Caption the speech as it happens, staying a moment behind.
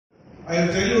I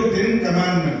will tell you 10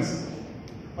 commandments.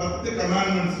 10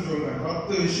 commandments சொல்றேன்.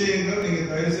 10 விஷயங்கள் நீங்க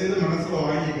தயவு செய்து மனசுல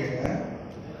வாங்கிக்கங்க.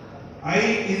 I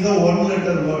is a one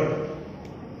letter word.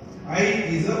 I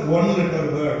is a one letter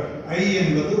word. I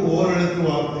என்பது ஓரெழுத்து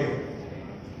வார்த்தை.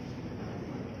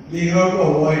 We have to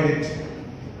avoid it.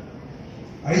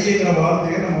 I என்கிற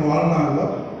வார்த்தையை நம்ம வாழ்நாள்ல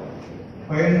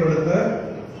பயன்படுத்த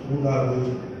கூடாது.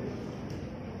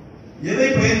 எதை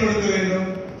பயன்படுத்த வேண்டும்?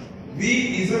 We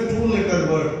is a two letter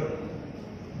word.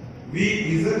 We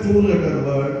is a two letter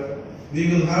word. We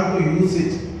will have to use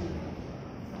it.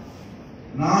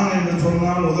 நான் என்று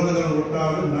சொன்னால் உதடுகள்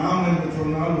ஒட்டாது, நாம் என்று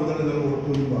சொன்னால் உதடுகள்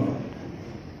ஒட்டுவாங்க.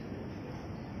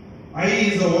 I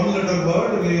is a one letter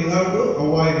word. We will have to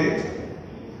avoid it.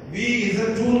 We is a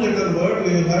two letter word.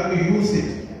 We will have to use it.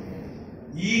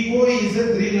 Ego is a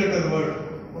three letter word.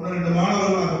 ஒன்று ரெண்டு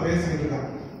மாணவர்கள் அங்க பேசிட்டு இருக்காங்க.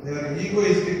 They are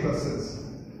egoistic persons.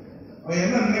 அவன்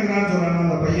என்ன நினைக்கிறான்னு சொன்னான்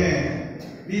அந்த பையன்,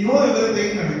 we know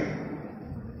everything நினைக்கிறான்.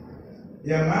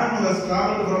 A man who has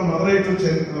traveled from Maavali to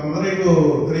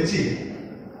Tiruchi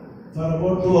for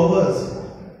about 2 hours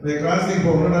by crossing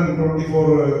for 124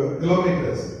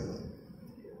 kilometers.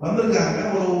 வந்திருக்காங்க.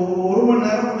 ஒரு மணி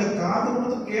நேரம் கொஞ்சம் காது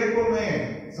கொடுத்து கேட்போமே,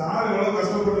 சார் எவ்வளவு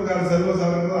கஷ்டப்பட்டிருக்காரு செல்வ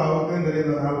சார்ன்றது அவருக்கும்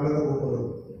தெரியும். 4 பேரை கூப்பிடுறது.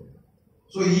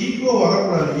 So ego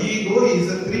வரக்கூடாது. Ego is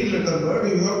a 3 letter word.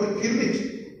 You have to kill it.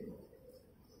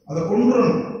 அதை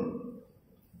கொன்றணும்.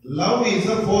 Love is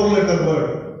a 4 letter word.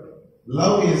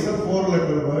 Love is a 4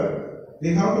 letter word. We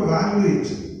have to value it.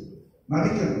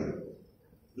 மதிக்கணும்.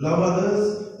 Love others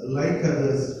like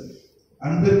others.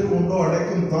 அன்பிற்கு உண்டோ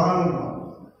அடைக்கும் தாழ்வு.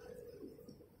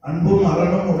 அன்பும்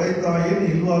அறனும் உடைத்தாயின்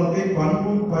இல்வாழ்க்கை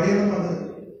பண்பும் பயனும் அது.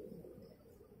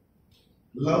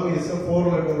 Love is a 4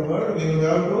 letter word. We will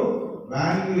have to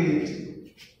value it.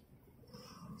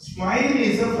 Smile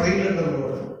is a 5 letter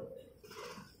word.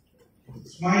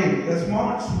 Smile. A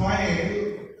smart smile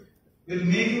will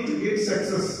make you to get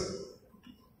success.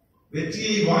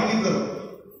 வெற்றியை வாங்கி தரும்.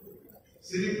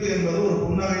 சிரிப்பு என்பது ஒரு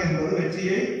புன்னகை என்பது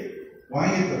வெற்றியை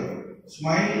வாங்கி தரும்.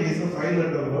 Smile is a 5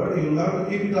 letter word. You will have to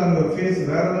keep it on your face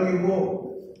wherever you go.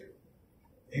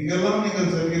 எங்கெல்லாம்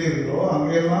நீங்கள் செல்கிறீர்களோ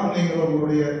அங்கெல்லாம் நீங்கள்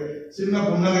உங்களுடைய சின்ன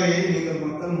புன்னகையை நீங்கள்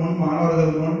மக்கள் முன்,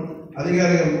 மாணவர்கள் முன்,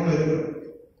 அதிகாரிகள் முன் இருக்கிறது.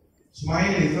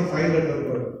 Smile is a 5 letter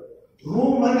word.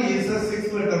 Rumor is a 6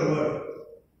 letter word.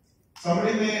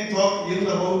 Somebody may talk ill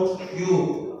about you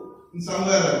in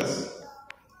somewhere else.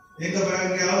 எங்க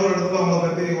பேங்கையாவது ஒரு இடத்துல அவங்களை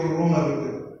பற்றி ஒரு ரூமர்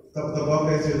இருக்கு, தப்பா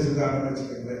பேசி வச்சிருக்காங்கன்னு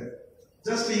வச்சுக்கோங்க.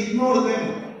 Just ignore them.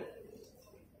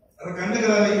 அதை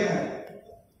கண்டுக்கிறாதீங்க.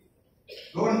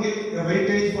 Don't give a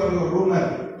weightage for your rumor.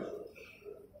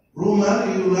 Rumor,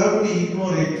 you will have to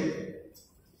ignore it.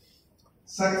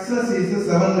 Success is a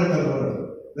 7 letter word.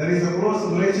 There is a close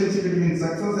relationship between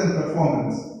success and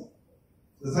performance.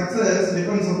 The success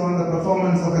depends upon the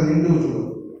performance of an individual.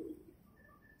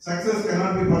 Success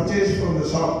cannot be purchased from the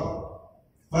shop,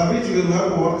 for which you will have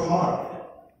to work hard.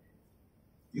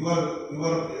 Your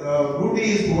duty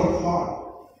is to work hard.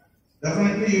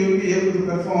 Definitely you will be able to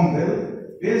perform well.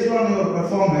 Based on your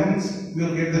performance, you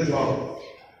will get the job.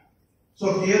 So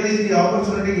here is the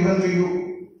opportunity given to you.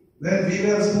 When we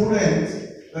were students,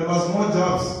 there was no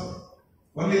jobs.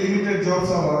 Only limited jobs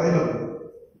are available.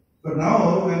 But now,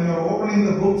 when you are opening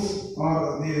the books or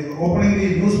opening the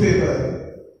newspaper,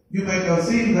 you might have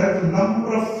seen that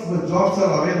number of jobs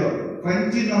are available.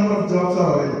 20 number of jobs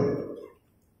are available.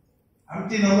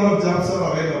 Empty number of jobs are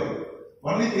available.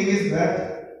 Only thing is that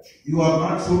you are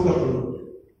not suitable.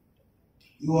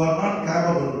 You are not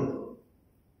capable.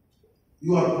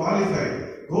 You are qualified.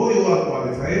 Though you are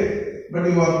qualified, but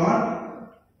you are not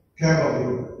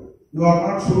capable. You are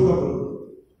not suitable.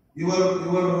 Your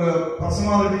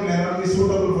personality may not be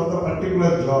suitable for the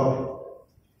particular job.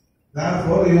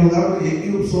 Therefore, you will have to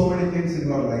equip so many things in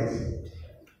your life.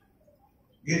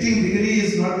 Getting degree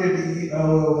is not a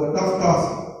tough task.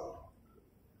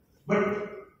 But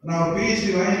now PhD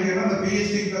வாங்கிக்கிறேன்னா அந்த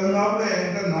PhD தகுந்தாப்புல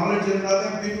என்கிட்ட knowledge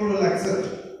இருந்தாதான் people will accept.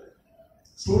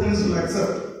 Students will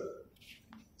accept.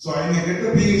 So I may get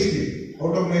the PhD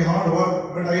out of my hard work,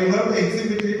 but I will have to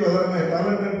exhibit it whether I am a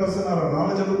talented person or a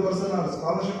knowledgeable person or a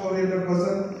scholarship oriented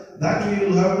person. That we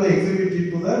will have to exhibit it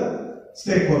to the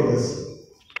stakeholders.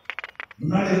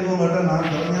 முன்னாடி இருக்கவங்ககிட்ட நான்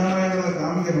கல்யாணங்கிறத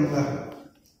காமிக்கணும்ல,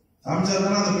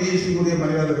 காமிச்சாதான் அந்த PhD கூடிய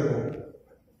மரியாதை இருக்கும்.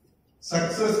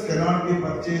 Success cannot be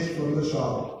purchased from the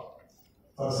shop.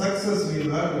 For success, we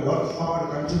will have to work hard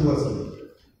continuously.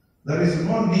 There is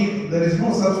no need, there is no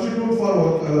substitute for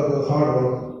hard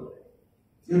work.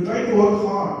 You try to work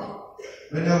hard.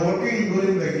 When you are working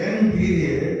during the young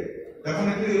period,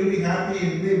 definitely you will be happy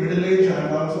in the middle age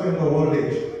and also in the old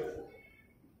age.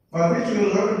 For which you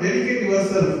will have to dedicate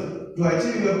yourself to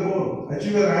achieve your goal,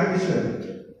 achieve your ambition,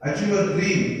 achieve your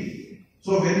dream.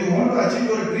 So when you want to achieve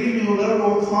your dream, you will have to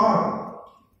work hard.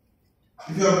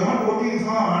 If you are not working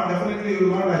hard, definitely you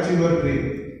will not achieve your dream.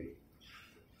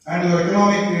 And your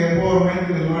economic empowerment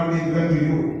will not be given to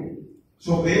you.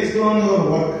 So based on your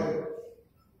work,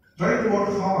 try to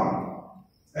work hard.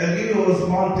 I'll give you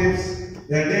small tips.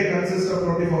 A day consists of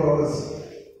 24 hours.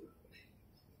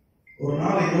 ஒரு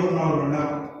நாள் 24 மணி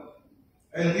நேரம்.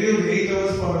 I'll give you 8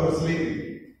 hours for your sleeping.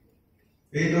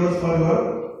 8 hours for your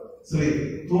sleep.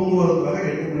 தூங்குவதற்காக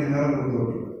 8 மணி நேரம்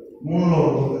கொடுத்துருக்கோம். 3ல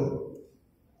ஒரு பங்கு.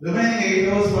 Remaining 8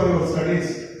 hours for your studies.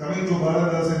 Coming to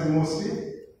BAIRAVI'S University,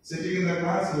 sitting in the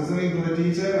class, listening to the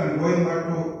teacher and going back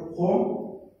to home.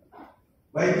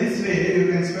 By this way, you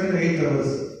can spend 8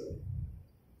 hours.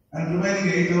 And remaining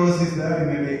 8 hours is there in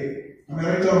a day. Am I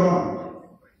right or wrong?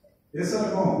 Yes or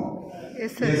no?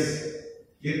 Yes, sir. Yes.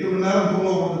 8 மணி நேரம்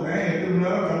தூங்க போட்டுருக்கேன், 8 மணி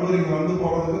நேரம் கல்லூரிக்கு வந்து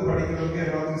போறதுக்கு படிக்கிறதுக்கு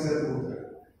எல்லாத்தையும் சேர்த்து கொடுக்குறேன்.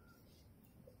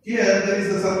 Here there is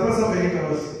a surplus of 8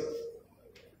 hours.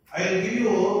 I will give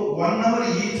you 1 hour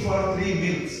each for 3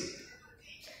 meals.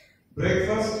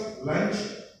 Breakfast, lunch,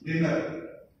 dinner.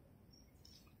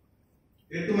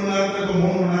 8 மணி நேரத்துக்கு 3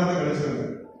 மணி நேரத்தை கழிச்சிருங்க.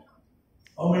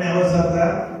 How many hours are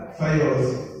there? 5 hours.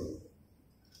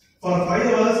 For 5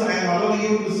 hours I am allowing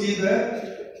you to see the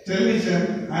television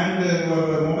and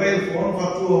your mobile phone for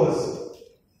 2 hours.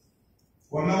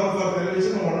 1 hour for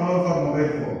television and 1 hour for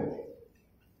mobile phone.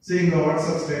 Seeing the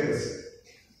WhatsApp status.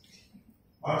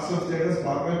 WhatsApp status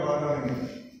பார்க்காதீங்க.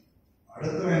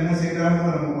 அடுத்தவன் என்ன செய்யறான்னு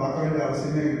நம்ம பார்க்க வேண்டிய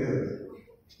அவசியமே கிடையாது.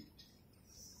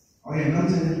 அவன் என்ன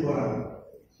செஞ்சுட்டு போறான்,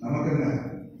 நமக்கு என்ன?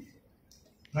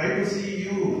 Try to see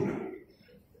you.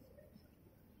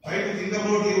 Try to think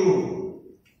about you.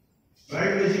 Try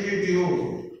to educate you.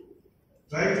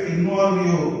 Try to involve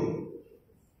you.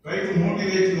 Try to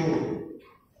motivate you.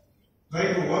 Try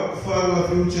to work for your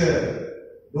future.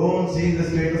 Don't see the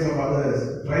status of others.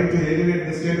 Try to elevate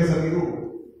the status of you.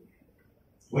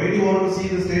 Why do you want to see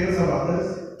the status of others?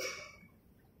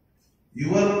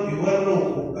 Your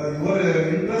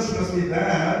interest must be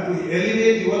there to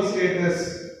elevate your status.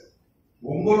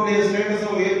 உங்களுடைய ஸ்டேட்டஸை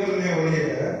உயர்த்தணுமே ஒழிய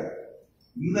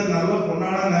இந்த நல்ல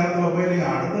பொண்ணான நேரத்தில் போய் நீங்க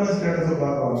அடுத்த ஸ்டேட்டஸை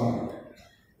பார்க்கலாம்.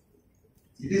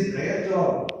 It is their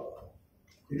job.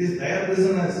 It is their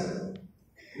business.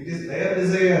 It is their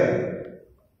desire.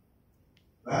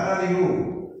 Where are you?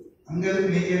 அங்க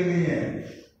இருக்கு நீங்க இருக்கீங்க.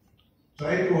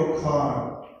 Try to work hard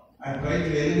and try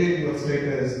to elevate your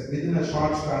status within a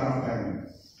short span of time.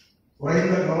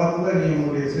 குறைந்த காலத்துல நீ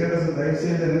உங்களுடைய ஸ்டேட்டஸை தயவு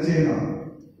செய்து என்ன செய்யணும்,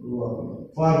 உருவாக்கணும்.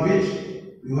 For which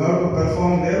you have to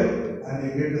perform well and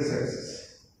you get the success.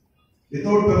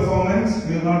 Without performance,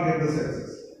 you will not get the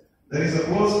success. There is a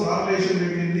close correlation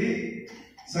between the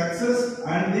success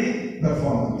and the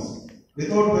performance.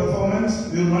 Without performance,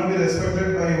 you will not be respected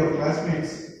by your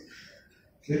classmates.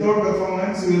 Without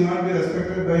performance, you will not be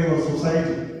respected by your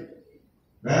society.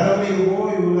 Wherever you go,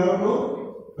 you will have to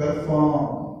perform.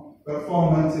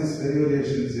 Performance is very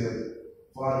essential,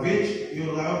 for which you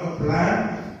will have to plan,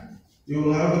 you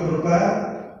will have to prepare,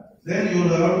 then you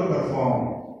will have to perform.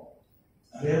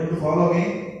 Are you able to follow me?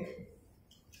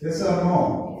 Yes or no?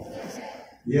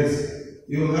 Yes.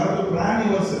 You will have to plan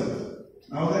yourself.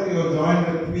 Now that you have joined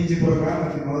the PG program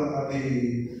at the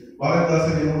BAIRAVI'S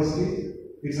University,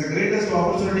 it's the greatest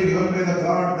opportunity given by the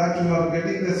God that you are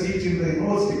getting the seat in the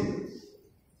university.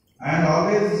 And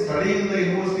always studying in the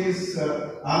university is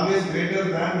always greater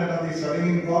than that of the studying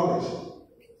in college.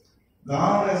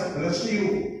 God has blessed you.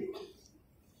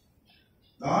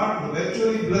 God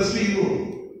virtually blessed you.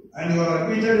 And you are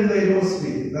admitted in the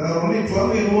university. There are only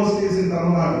 12 universities in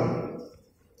Tamil Nadu.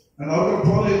 And out of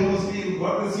 12 universities, you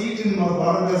got a seat in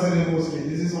BAIRAVI'S University.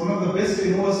 This is one of the best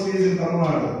universities in Tamil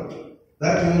Nadu.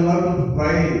 That you will have to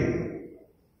pride.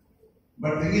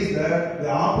 But the thing is that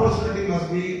the opportunity must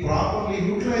be properly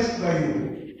utilized by you.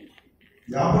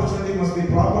 The opportunity must be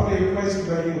properly utilized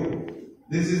by you.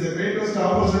 This is the greatest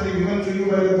opportunity given to you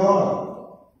by the God.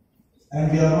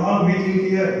 And we are all meeting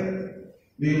here.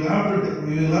 We will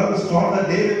have to start the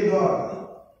day with God.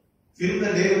 Fill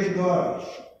the day with God.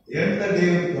 End the day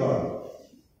with God.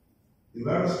 You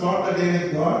have to start the day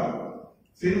with God,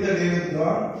 fill the day with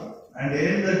God, and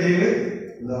end the day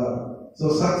with God. So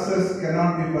success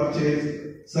cannot be purchased.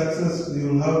 Success you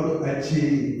will have to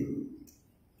achieve.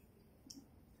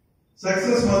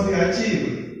 Success must be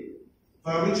achieved,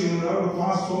 for which you will have to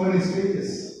pass so many stages.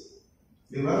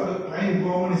 You will have to climb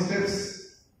so many steps.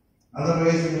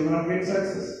 Otherwise, you will not get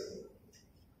success.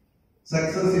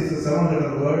 Success is a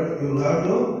 7-letter word. You will have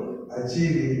to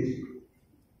achieve it.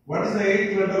 What is the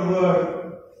 8-letter word?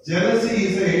 Jealousy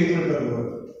is a 8-letter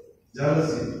word.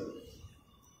 Jealousy.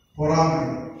 பொறாமை.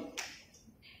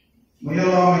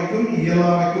 முயலாமைக்கும்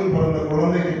இயலாமைக்கும் பிறந்த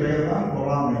குழந்தைக்கு பெயர் தான்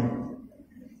பொறாமை.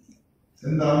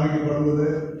 எந்த ஆமைக்கு பிறந்தது?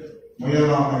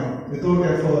 முயலாமை, without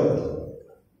effort.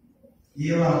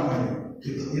 இயலாமை,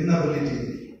 inability.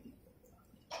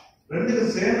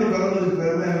 ரெண்டுக்கும் சேர்ந்து பிறந்ததுக்கு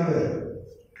பேர் தான் என்னது?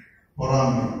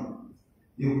 பொறாமை.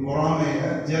 பொறாமைய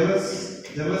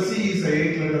jealousy is a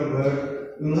 8-letter word.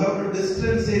 You will have to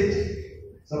distance it.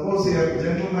 Suppose a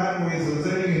gentleman who is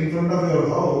residing in front of your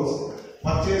house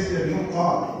purchased a new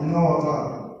car, Innova car.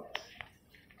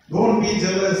 Don't be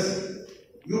jealous.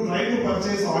 You try to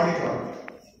purchase Audi car.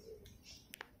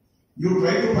 You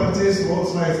try to purchase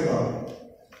Rolls-Royce car.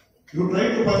 You try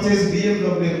to purchase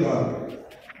BMW car.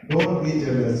 Don't be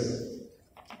jealous.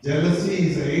 Jealousy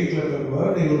is a 8-letter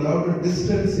word. You will have to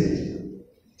distance it.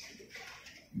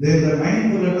 There is a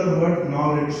 9th-letter word,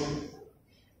 knowledge.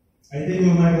 I think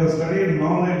you might have studied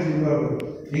knowledge in your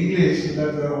English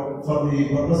that for the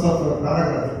purpose of a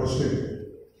paragraph question.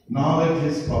 Knowledge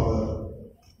is power.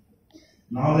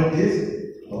 Knowledge is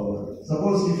power.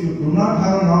 Suppose if you do not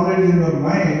have knowledge in your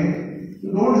mind,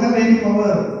 you don't have any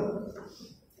power.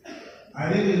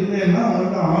 அறிவு இல்லைன்னா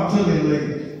அவனுக்கு ஆற்றல் இல்லை.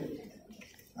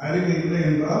 அறிவு இல்லை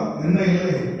என்றால் என்ன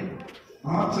இல்லை?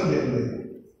 ஆற்றல் இல்லை.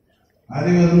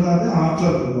 அறிவு இருந்தாலே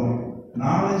ஆற்றல் இருக்கும்.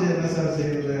 Knowledge என்ன சார்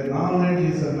செய்யுது? Knowledge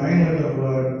is a 9-letter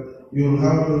word. You will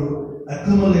have to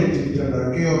accumulate it and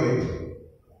accumulate.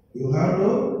 You have to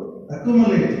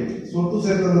accumulate it. சொத்து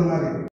சேர்த்தது மாதிரி